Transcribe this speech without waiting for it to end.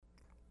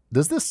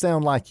Does this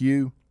sound like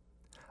you?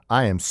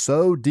 I am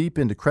so deep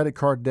into credit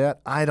card debt,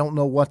 I don't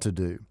know what to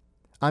do.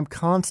 I'm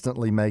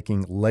constantly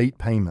making late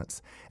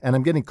payments, and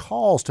I'm getting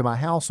calls to my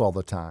house all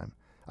the time.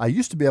 I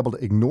used to be able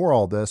to ignore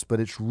all this, but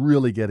it's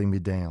really getting me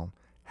down.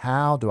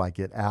 How do I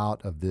get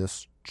out of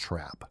this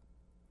trap?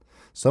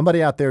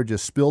 Somebody out there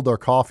just spilled their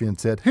coffee and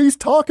said, "He's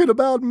talking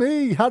about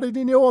me. How did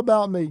he know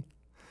about me?"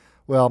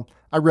 Well,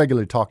 I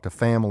regularly talk to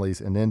families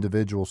and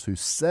individuals who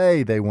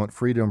say they want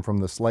freedom from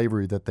the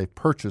slavery that they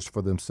purchased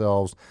for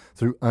themselves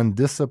through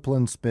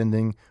undisciplined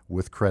spending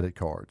with credit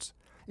cards.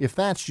 If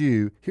that's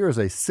you, here is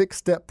a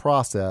 6-step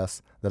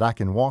process that I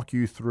can walk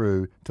you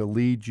through to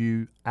lead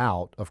you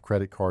out of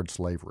credit card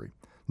slavery.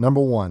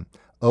 Number 1,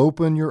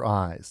 open your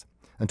eyes.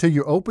 Until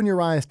you open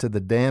your eyes to the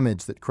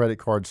damage that credit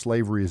card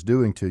slavery is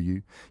doing to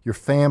you, your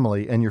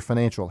family, and your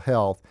financial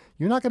health,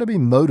 you're not going to be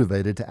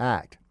motivated to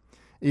act.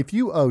 If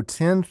you owe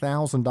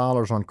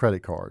 $10,000 on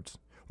credit cards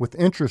with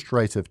interest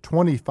rates of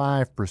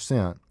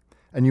 25%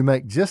 and you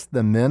make just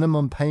the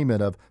minimum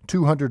payment of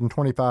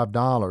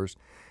 $225,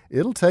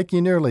 it'll take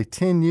you nearly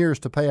 10 years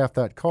to pay off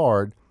that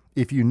card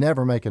if you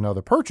never make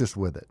another purchase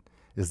with it.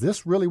 Is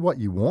this really what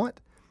you want?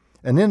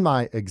 And in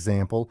my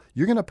example,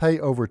 you're going to pay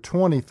over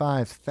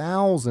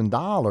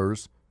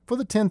 $25,000 for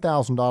the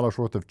 $10,000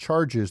 worth of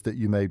charges that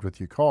you made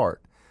with your card.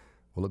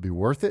 Will it be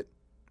worth it?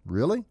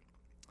 Really?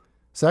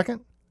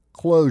 Second,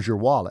 close your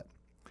wallet.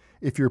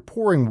 If you're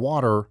pouring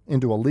water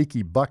into a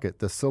leaky bucket,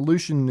 the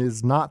solution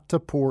is not to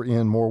pour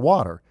in more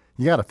water.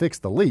 You got to fix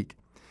the leak.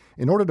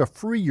 In order to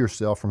free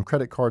yourself from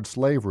credit card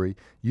slavery,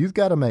 you've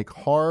got to make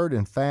hard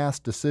and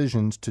fast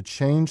decisions to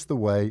change the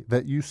way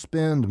that you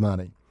spend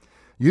money.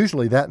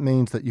 Usually that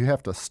means that you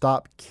have to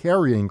stop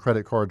carrying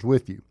credit cards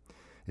with you.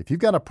 If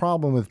you've got a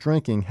problem with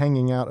drinking,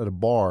 hanging out at a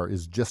bar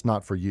is just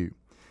not for you.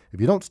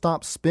 If you don't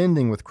stop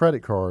spending with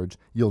credit cards,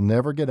 you'll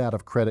never get out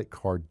of credit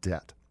card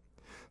debt.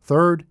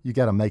 Third, you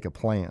got to make a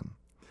plan.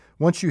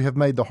 Once you have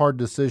made the hard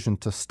decision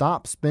to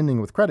stop spending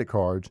with credit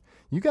cards,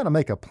 you got to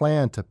make a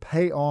plan to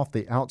pay off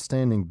the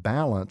outstanding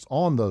balance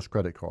on those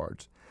credit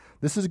cards.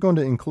 This is going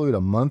to include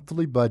a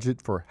monthly budget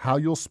for how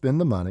you'll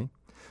spend the money,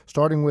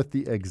 starting with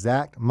the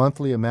exact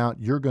monthly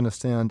amount you're going to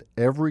send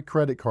every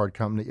credit card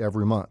company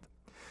every month.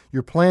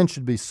 Your plan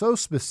should be so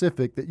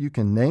specific that you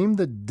can name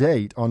the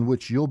date on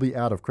which you'll be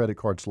out of credit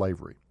card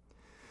slavery.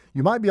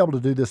 You might be able to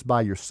do this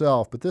by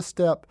yourself, but this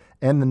step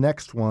and the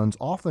next ones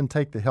often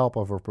take the help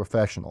of a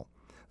professional.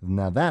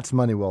 Now that's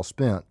money well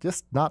spent,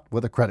 just not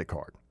with a credit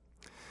card.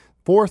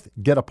 Fourth,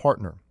 get a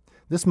partner.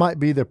 This might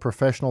be the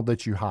professional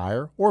that you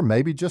hire, or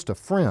maybe just a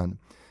friend,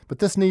 but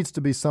this needs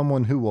to be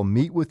someone who will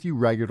meet with you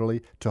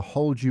regularly to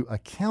hold you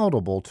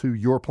accountable to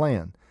your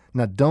plan.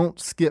 Now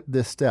don't skip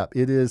this step.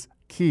 It is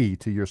key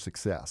to your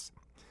success.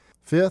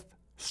 Fifth,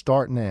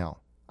 start now.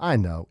 I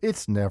know,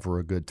 it's never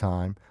a good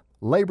time.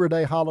 Labor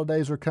Day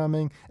holidays are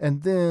coming,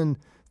 and then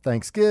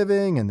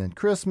Thanksgiving, and then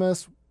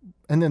Christmas,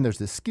 and then there's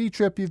this ski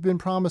trip you've been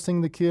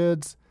promising the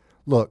kids.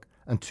 Look,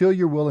 until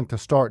you're willing to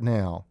start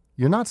now,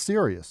 you're not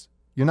serious.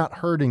 You're not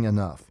hurting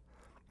enough.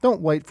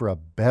 Don't wait for a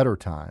better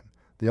time.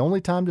 The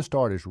only time to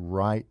start is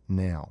right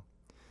now.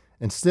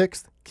 And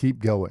sixth, keep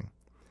going.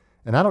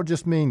 And I don't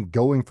just mean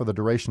going for the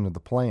duration of the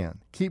plan.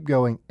 Keep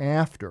going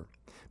after.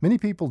 Many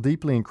people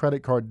deeply in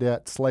credit card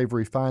debt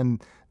slavery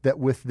find that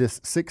with this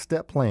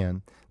 6-step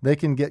plan, they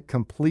can get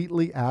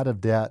completely out of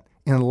debt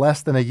in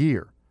less than a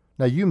year.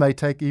 Now, you may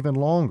take even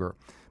longer,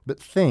 but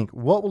think,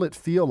 what will it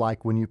feel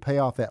like when you pay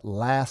off that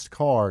last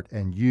card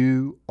and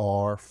you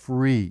are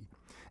free?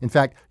 In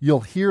fact,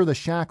 you'll hear the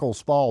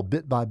shackles fall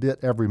bit by bit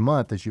every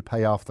month as you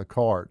pay off the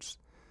cards.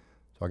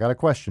 So I got a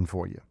question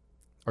for you.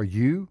 Are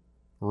you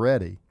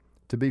ready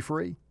to be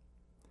free?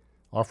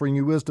 Offering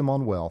you wisdom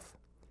on wealth,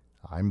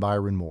 I'm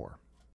Byron Moore.